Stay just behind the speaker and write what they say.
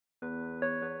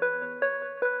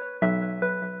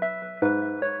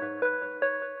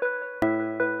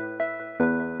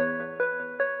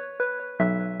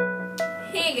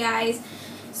guys.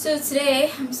 So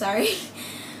today, I'm sorry.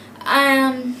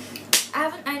 I know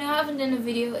I haven't done a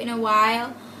video in a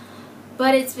while,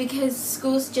 but it's because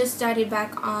school's just started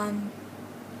back on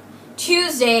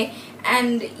Tuesday,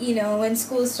 and you know, when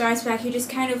school starts back, you're just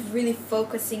kind of really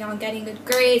focusing on getting good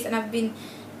grades, and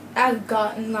I've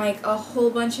gotten like a whole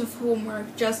bunch of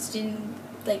homework just in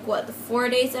like the 4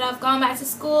 days that I've gone back to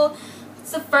school.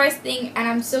 It's the first thing, and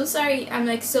I'm so sorry I'm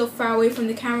like so far away from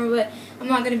the camera, but I'm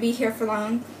not gonna be here for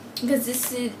long because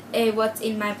this is a what's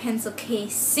in my pencil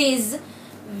cases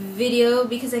video,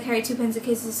 because I carry 2 pencil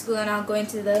cases to school, and I'll go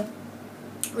into the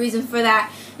reason for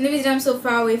that. And the reason I'm so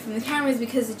far away from the camera is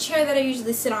because the chair that I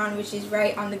usually sit on, which is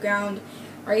right on the ground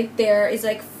right there, is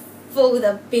like full with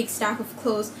a big stack of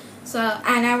clothes. So,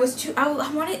 and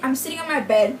I'm sitting on my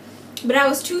bed, but I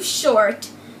was too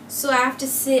short, so I have to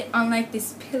sit on like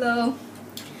this pillow.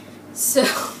 So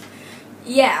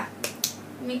yeah,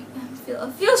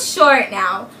 I feel short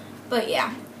now, but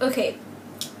yeah. Okay,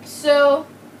 so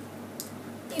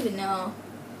even know.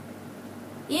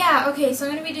 Yeah, okay, so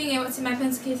I'm going to be doing a what's in my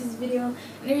pencil cases video,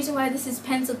 and the reason why this is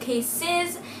pencil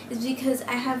cases is because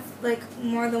I have like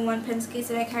more than one pencil case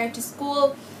that I carry to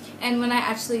school, and when I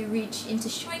actually reach into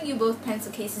showing you both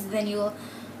pencil cases, then you'll,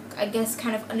 I guess,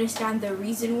 kind of understand the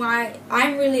reason why.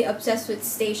 I'm really obsessed with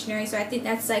stationery, so I think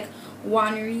that's like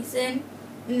one reason.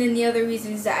 And then the other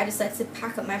reason is that I just like to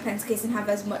pack up my pencil case and have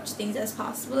as much things as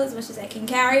possible, as much as I can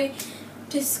carry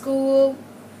to school.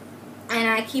 And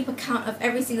I keep account of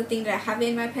every single thing that I have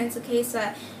in my pencil case.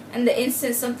 And the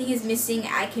instant something is missing,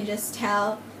 I can just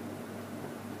tell,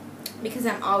 because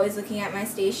I'm always looking at my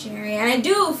stationery. And I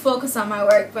do focus on my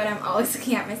work, but I'm always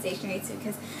looking at my stationery too,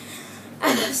 because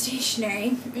I love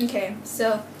stationery. Okay,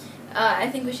 so I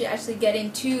think we should actually get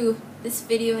into this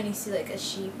video, and you see like a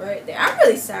sheep right there. I'm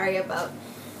really sorry about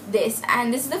this,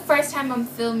 and this is the first time I'm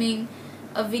filming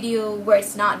a video where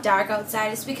it's not dark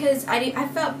outside. It's because I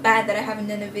felt bad that I haven't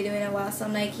done a video in a while, so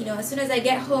I'm like, you know, as soon as I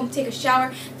get home, take a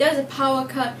shower. There was a power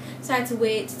cut, so I had to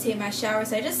wait to take my shower,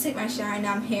 so I just took my shower and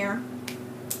now I'm here.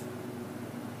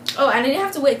 Oh, and I didn't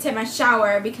have to wait to take my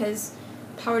shower because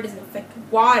power doesn't affect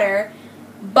water,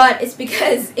 but it's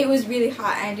because it was really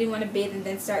hot and I didn't want to bathe and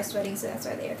then start sweating, so that's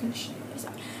why the air conditioner is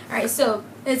on. Alright, so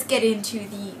let's get into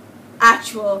the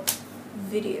actual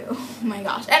video. Oh my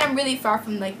gosh, and I'm really far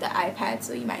from like the iPad,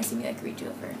 so you might see me like reach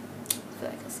over for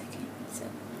like a second. So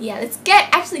yeah, let's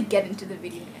actually get into the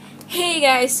video. Hey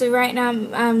guys, so right now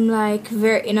I'm like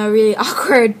very in a really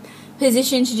awkward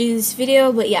position to do this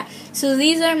video, but yeah, so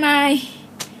these are my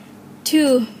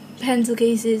 2 pencil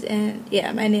cases, and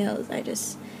yeah, my nails, I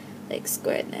just like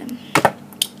squared them.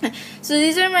 So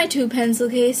these are my 2 pencil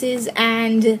cases,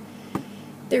 and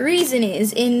the reason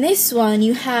is, in this one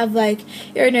you have like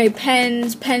your ordinary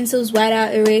pens, pencils,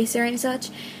 whiteout, eraser, and such,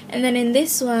 and then in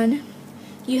this one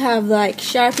you have like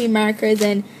Sharpie markers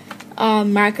and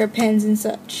marker pens and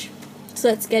such. So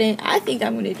let's get in.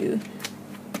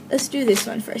 Let's do this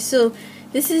one first. So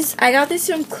I got this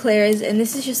from Claire's, and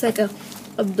this is just like a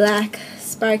black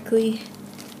sparkly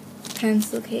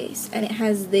pencil case, and it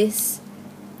has this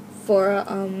for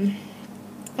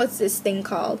what's this thing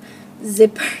called?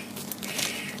 Zipper.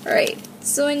 Alright,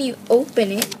 so when you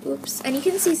open it, oops, and you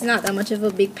can see it's not that much of a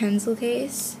big pencil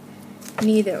case.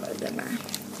 Neither of them are.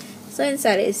 So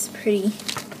inside it is pretty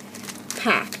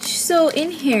packed. So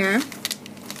in here,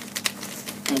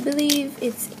 I believe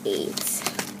it's 8.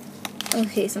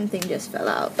 Okay, something just fell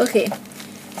out. Okay,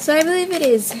 so I believe it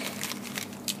is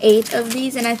 8 of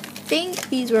these, and I think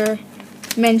these were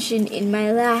mentioned in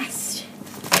my last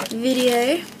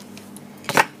video.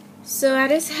 So I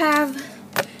just have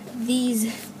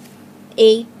these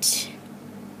 8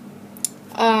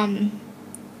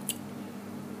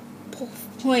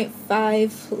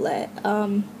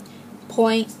 0.5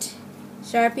 point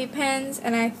Sharpie pens,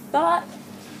 and I thought,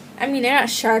 I mean, they're not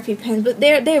Sharpie pens, but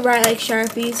they write like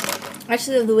Sharpies. I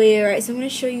actually love the way they write, so I'm going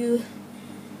to show you.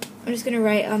 I'm just going to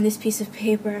write on this piece of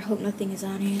paper. I hope nothing is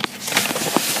on it.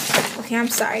 Okay, I'm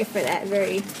sorry for that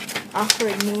very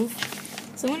awkward move.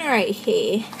 So I'm going to write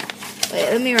hey. Wait,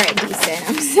 let me write decent.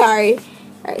 I'm sorry.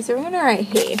 Alright, so we're going to write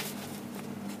hey.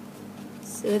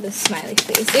 So with a smiley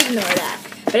face. Ignore that.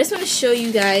 But I just want to show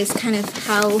you guys kind of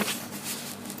how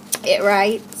it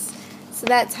writes. So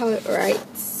that's how it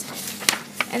writes.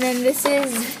 And then this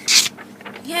is,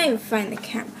 I can't even find the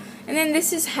camera. And then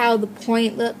this is how the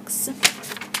point looks.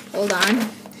 Hold on.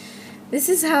 This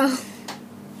is how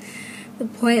the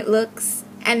point looks.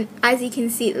 And as you can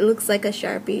see, it looks like a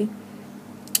Sharpie.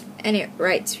 And it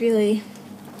writes really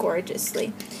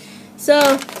gorgeously.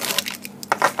 So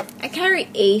I carry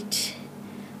 8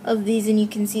 of these, and you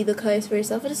can see the colors for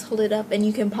yourself. I'll just hold it up and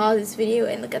you can pause this video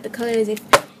and look at the colors if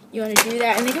you want to do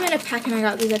that. And they come in a pack, and I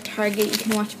got these at Target. You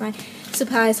can watch my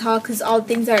supplies haul because all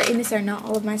things that are in this are not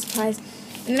all of my supplies.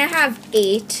 And then I have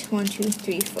 8, 1, 2,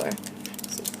 3, 4,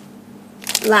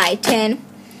 10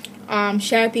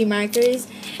 Sharpie markers.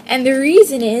 And the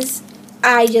reason is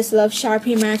I just love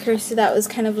Sharpie markers, so that was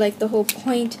kind of like the whole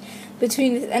point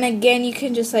between this. And again, you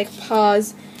can just like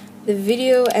pause the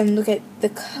video and look at the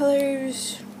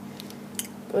colors.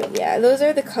 But yeah, those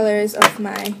are the colors of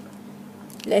my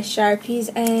Sharpies,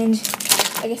 and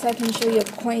I guess I can show you a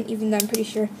point, even though I'm pretty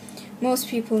sure most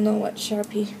people know what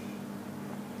Sharpie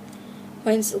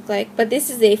points look like. But this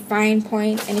is a fine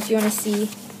point, and if you want to see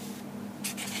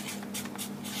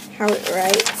how it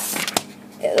writes,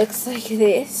 it looks like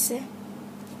this,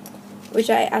 which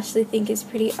I actually think is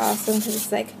pretty awesome because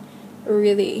it's like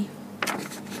really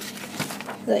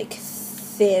like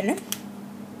thin.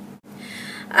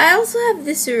 I also have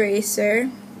this eraser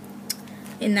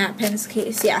in that pen's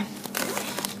case. Yeah.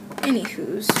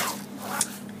 Anywho's.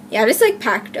 Yeah, just like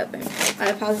packed up, and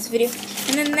I pause this video.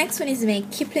 And then the next one is my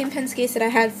Kipling pen's case that I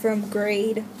had from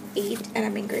grade 8, and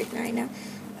I'm in grade 9 now.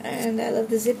 And I love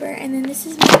the zipper. And then this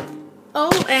is my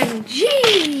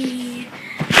OMG.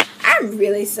 I'm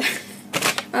really sorry.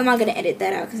 I'm not gonna edit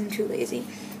that out because I'm too lazy.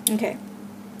 Okay.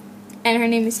 And her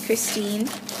name is Christine.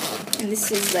 And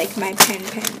this is like my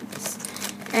pens.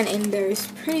 And in there's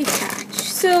pretty patch.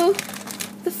 So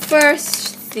the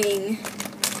first thing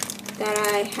that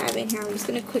I have in here, I'm just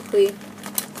gonna quickly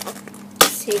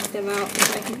take them out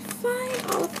if I can find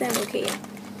all of them. Okay, yeah.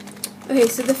 Okay,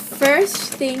 so the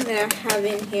first thing that I have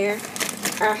in here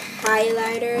are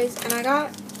highlighters, and I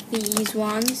got these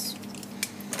ones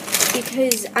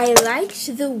because I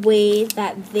liked the way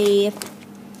that they,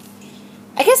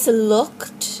 I guess,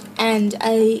 looked, and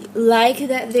I like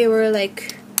that they were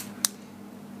like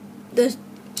the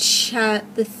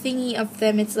thingy of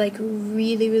them. It's like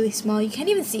really, really small. You can't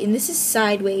even see, and this is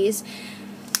sideways.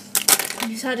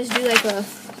 So I'll just do like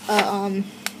I'll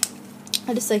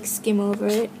just like skim over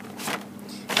it.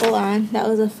 Hold on, that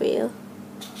was a fail.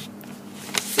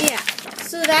 Yeah,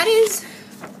 so that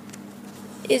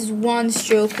is one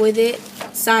stroke with it,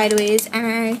 sideways,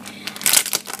 and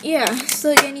yeah,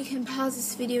 so again, you can pause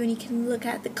this video and you can look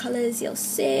at the colors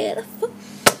yourself.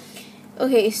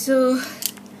 Okay, so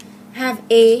I have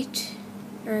 8,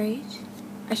 right?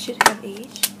 I should have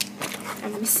 8.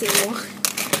 I'm missing one.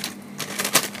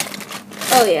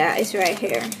 Oh yeah, it's right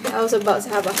here. I was about to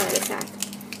have a heart attack.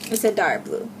 It's a dark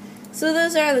blue. So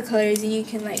those are the colors, and you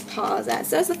can like pause that.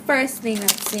 So that's the first thing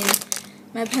that's in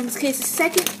my pen's case. The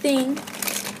second thing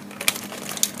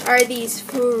are these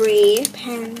Foray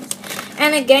pens.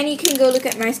 And again, you can go look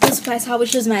at my school supplies haul,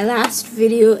 which was my last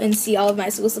video, and see all of my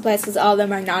school supplies because all of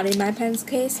them are not in my pen's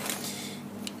case.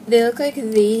 They look like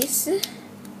these.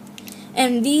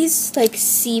 And these like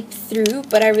seep through,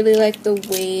 but I really like the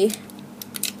way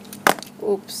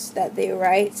that they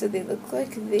write. So they look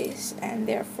like this, and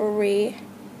they're Foray.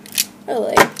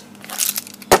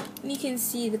 You can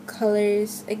see the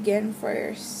colors again for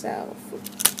yourself.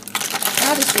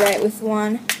 I'll just write with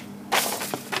one.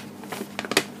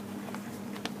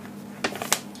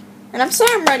 And I'm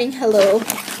sorry I'm writing hello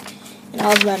in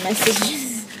all of my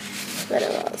messages. But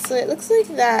well, so it looks like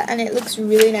that, and it looks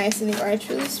really nice, and they are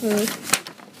truly smooth.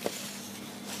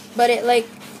 But it like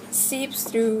seeps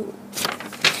through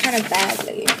kind of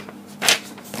badly.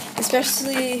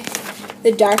 Especially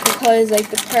the darker colors like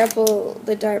the purple,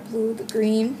 the dark blue, the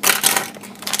green.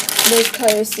 Those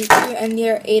colors see through, and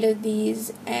there are 8 of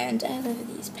these, and I love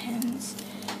these pens.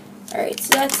 Alright,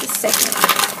 so that's the second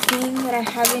thing that I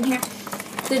have in here.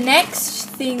 The next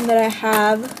thing that I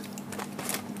have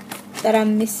that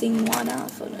I'm missing one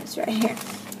of, oh no, it's right here,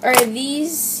 are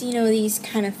these, you know, these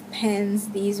kind of pens,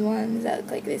 these ones that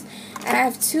look like this. And I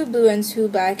have 2 blue and 2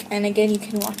 black, and again, you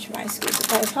can watch my school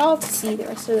supplies haul to see the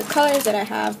rest of the colors that I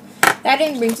have that I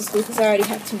didn't bring to school because I already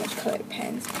have too much colored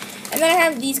pens. And then I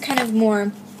have these kind of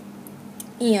more,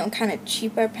 you know, kind of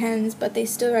cheaper pens, but they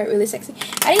still write really sexy.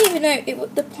 I didn't even know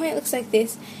the point looks like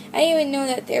this. I didn't even know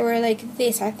that they were like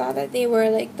this. I thought that they were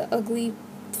like the ugly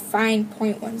fine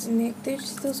point ones, and they're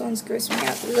just, those ones gross me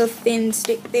out, the little thin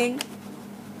stick thing.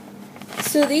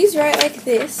 So these write like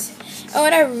this. And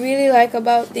what I really like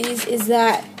about these is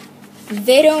that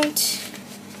they don't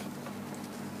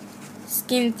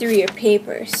skim through your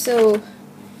paper. So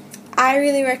I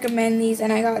really recommend these,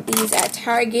 and I got these at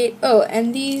Target. Oh,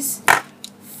 and these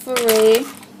Foray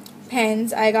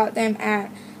pens, I got them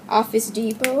at Office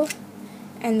Depot,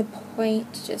 and the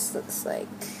point just looks like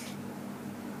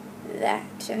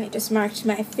that, and it just marked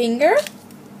my finger.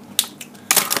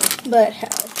 But hell,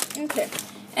 okay.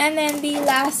 And then the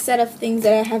last set of things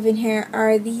that I have in here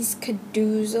are these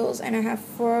cadoozles, and I have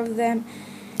 4 of them,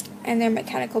 and they're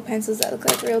mechanical pencils that look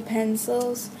like real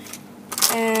pencils.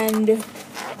 And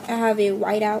I have a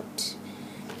whiteout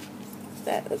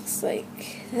that looks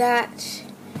like that,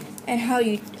 and how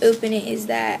you open it is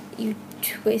that you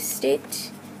twist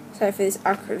it. Sorry for this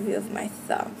awkward view of my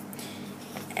thumb.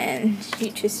 And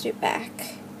you twist it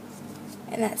back,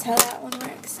 and that's how that one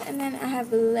works. And then I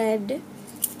have lead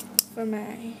for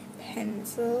my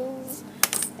pencils,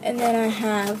 and then I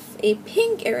have a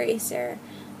pink eraser,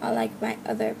 unlike my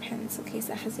other pencil case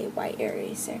that has a white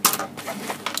eraser.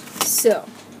 So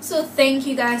thank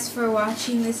you guys for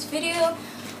watching this video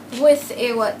with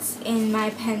a what's in my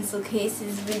pencil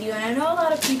cases video. And I know a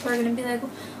lot of people are going to be like,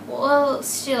 well,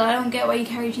 still, I don't get why you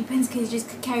carry 2 pencil cases,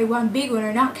 just carry one big one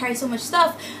or not carry so much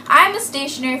stuff. I'm a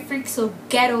stationary freak, so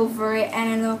get over it. And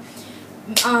I know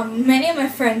many of my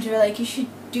friends were like, you should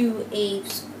do a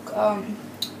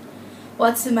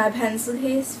what's in my pencil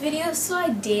case video, so I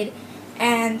did,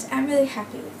 and I'm really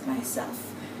happy with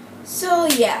myself. So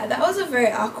yeah, that was a very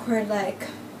awkward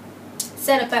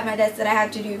setup at my desk that I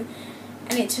had to do,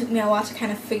 and it took me a while to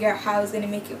kind of figure out how I was going to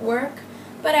make it work,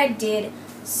 but I did.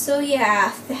 So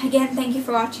yeah, again, thank you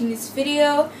for watching this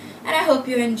video, and I hope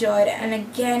you enjoyed it. And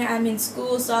again, I'm in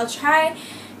school, so I'll try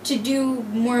to do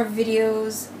more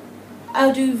videos.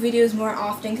 I'll do videos more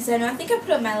often, because I think I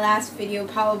put up my last video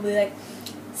probably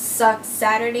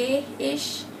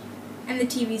Saturday-ish, and the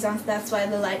TV's on, so that's why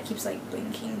the light keeps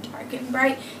blinking dark and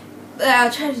bright. But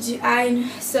I'll try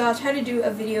to do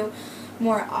a video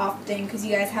more often, because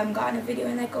you guys haven't gotten a video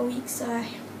in a week, so I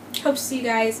hope to see you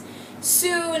guys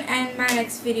soon. And my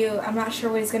next video, I'm not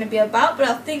sure what it's going to be about, but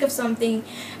I'll think of something.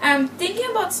 I'm thinking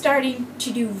about starting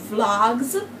to do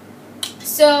vlogs,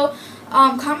 so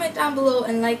comment down below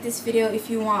and like this video if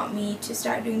you want me to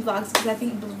start doing vlogs, because I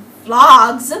think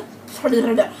vlogs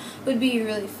would be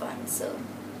really fun. So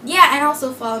yeah, and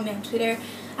also follow me on Twitter.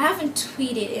 I haven't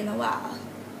tweeted in a while.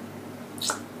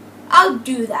 I'll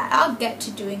do that. I'll get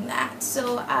to doing that.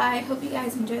 So I hope you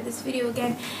guys enjoyed this video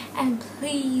again, and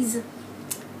please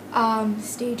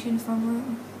stay tuned for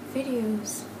more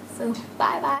videos. So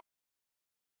bye bye.